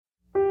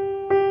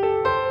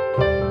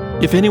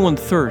If anyone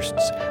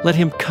thirsts, let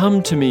him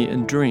come to me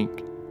and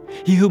drink.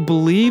 He who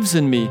believes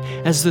in me,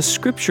 as the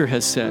Scripture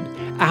has said,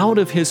 out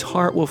of his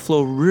heart will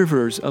flow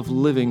rivers of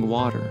living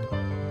water.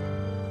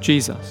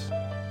 Jesus,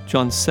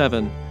 John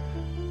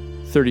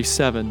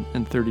 7:37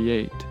 and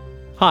 38.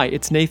 Hi,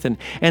 it's Nathan,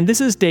 and this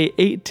is day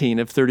 18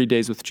 of 30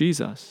 Days with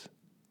Jesus.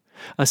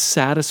 A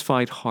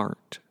satisfied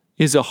heart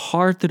is a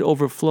heart that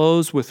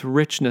overflows with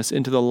richness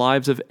into the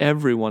lives of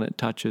everyone it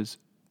touches.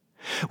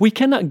 We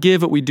cannot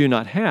give what we do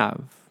not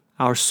have.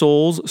 Our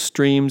soul's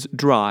streams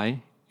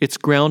dry, its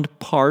ground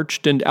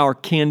parched, and our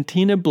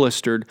cantina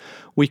blistered,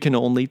 we can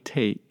only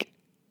take.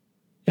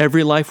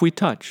 Every life we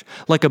touch,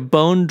 like a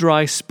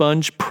bone-dry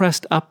sponge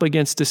pressed up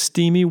against a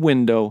steamy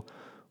window,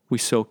 we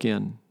soak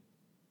in.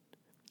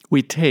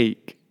 We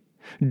take,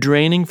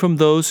 draining from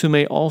those who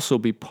may also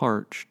be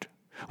parched.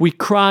 We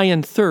cry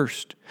and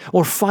thirst,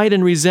 or fight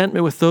in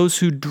resentment with those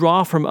who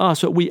draw from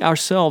us what we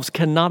ourselves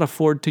cannot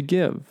afford to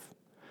give.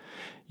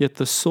 Yet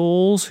the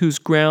souls whose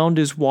ground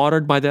is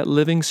watered by that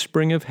living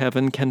spring of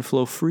heaven can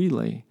flow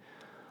freely,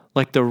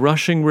 like the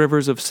rushing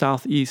rivers of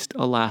southeast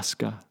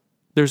Alaska.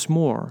 There's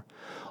more,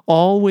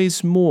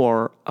 always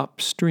more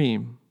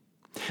upstream.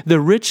 The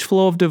rich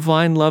flow of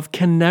divine love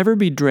can never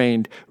be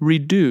drained,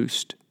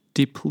 reduced,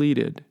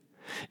 depleted.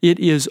 It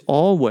is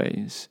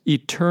always,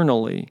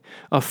 eternally,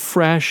 a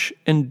fresh,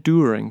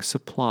 enduring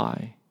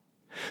supply.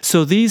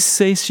 So these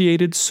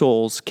satiated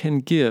souls can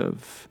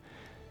give,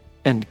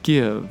 and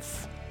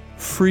give,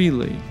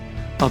 freely,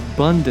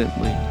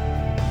 abundantly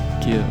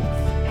give.